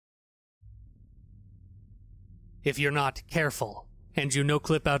If you're not careful, and you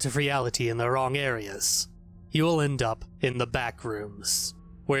no-clip out of reality in the wrong areas, you'll end up in the Backrooms,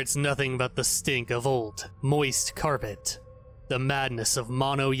 where it's nothing but the stink of old, moist carpet, the madness of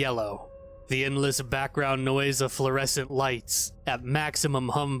mono yellow, the endless background noise of fluorescent lights at maximum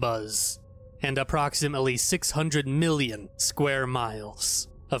hum buzz, and approximately 600 million square miles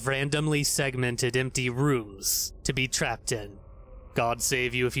of randomly segmented empty rooms to be trapped in. God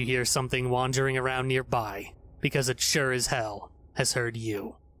save you if you hear something wandering around nearby, because it sure as hell has heard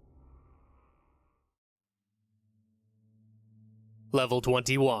you. Level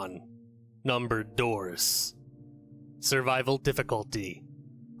 21. Numbered Doors. Survival Difficulty.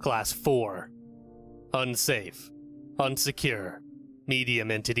 Class 4. Unsafe. Unsecure.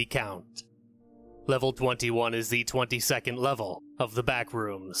 Medium Entity Count. Level 21 is the 22nd level of the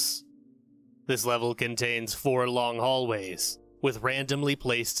Backrooms. This level contains 4 long hallways with randomly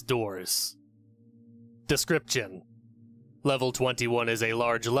placed doors. Description: Level 21 is a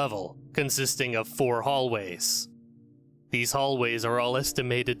large level consisting of 4 hallways. These hallways are all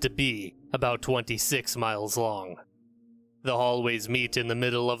estimated to be about 26 miles long. The hallways meet in the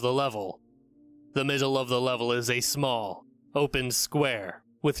middle of the level. The middle of the level is a small, open square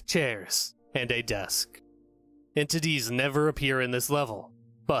with chairs and a desk. Entities never appear in this level,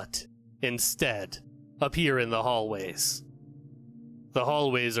 but instead appear in the hallways. The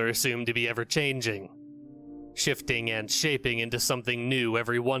hallways are assumed to be ever-changing, shifting and shaping into something new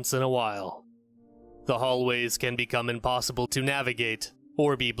every once in a while. The hallways can become impossible to navigate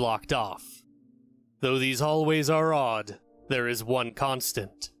or be blocked off. Though these hallways are odd, there is one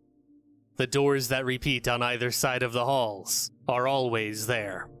constant. The doors that repeat on either side of the halls are always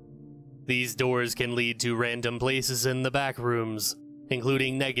there. These doors can lead to random places in the Backrooms,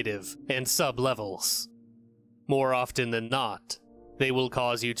 including negative and sub-levels. More often than not, they will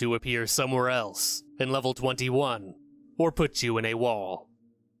cause you to appear somewhere else in level 21, or put you in a wall.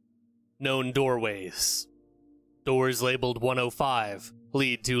 Known doorways. Doors labeled 105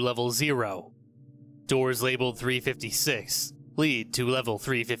 lead to level 0. Doors labeled 356 lead to level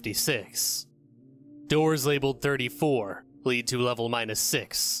 356. Doors labeled 34 lead to level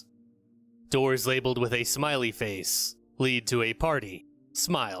 -6. Doors labeled with a smiley face lead to a party,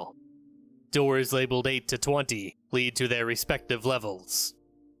 smile. Doors labeled 8 to 20 lead to their respective levels.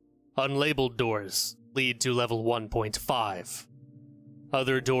 Unlabeled doors lead to level 1.5.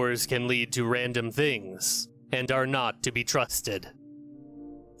 Other doors can lead to random things, and are not to be trusted.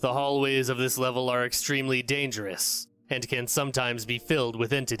 The hallways of this level are extremely dangerous, and can sometimes be filled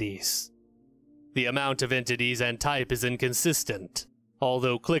with entities. The amount of entities and type is inconsistent,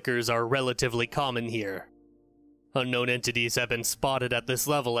 although clickers are relatively common here. Unknown entities have been spotted at this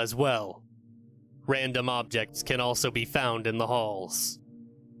level as well. Random objects can also be found in the halls.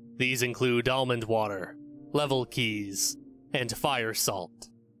 These include almond water, level keys, and fire salt.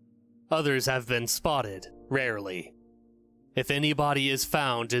 Others have been spotted, rarely. If anybody is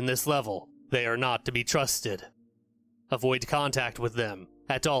found in this level, they are not to be trusted. Avoid contact with them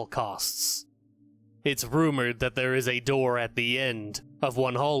at all costs. It's rumored that there is a door at the end of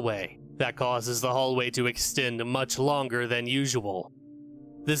one hallway that causes the hallway to extend much longer than usual.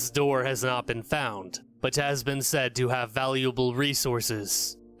 This door has not been found, but has been said to have valuable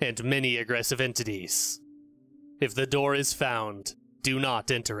resources and many aggressive entities. If the door is found, do not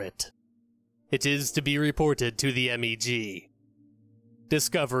enter it. It is to be reported to the MEG.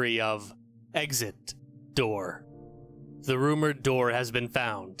 Discovery of Exit Door. The rumored door has been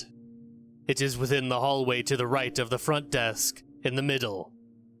found. It is within the hallway to the right of the front desk, in the middle.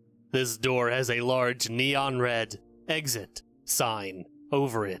 This door has a large neon red exit sign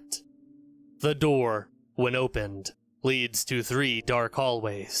over it. The door, when opened, leads to 3 dark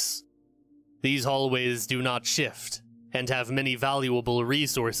hallways. These hallways do not shift, and have many valuable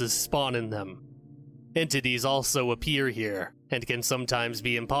resources spawn in them. Entities also appear here, and can sometimes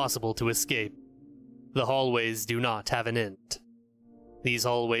be impossible to escape. The hallways do not have an end. These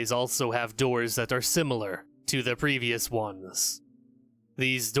hallways also have doors that are similar to the previous ones.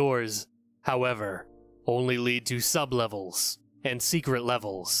 These doors, however, only lead to sub-levels and secret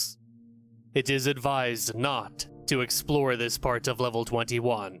levels. It is advised not to explore this part of level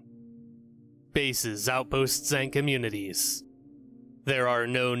 21. Bases, outposts, and communities. There are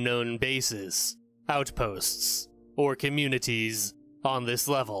no known bases, outposts, or communities on this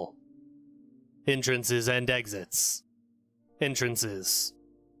level. Entrances and exits. Entrances.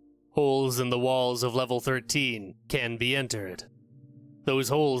 Holes in the walls of level 13 can be entered. Those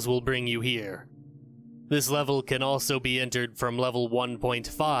holes will bring you here. This level can also be entered from level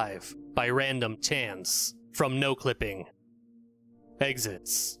 1.5 by random chance, from no clipping.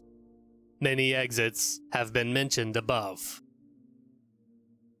 Exits. Many exits have been mentioned above.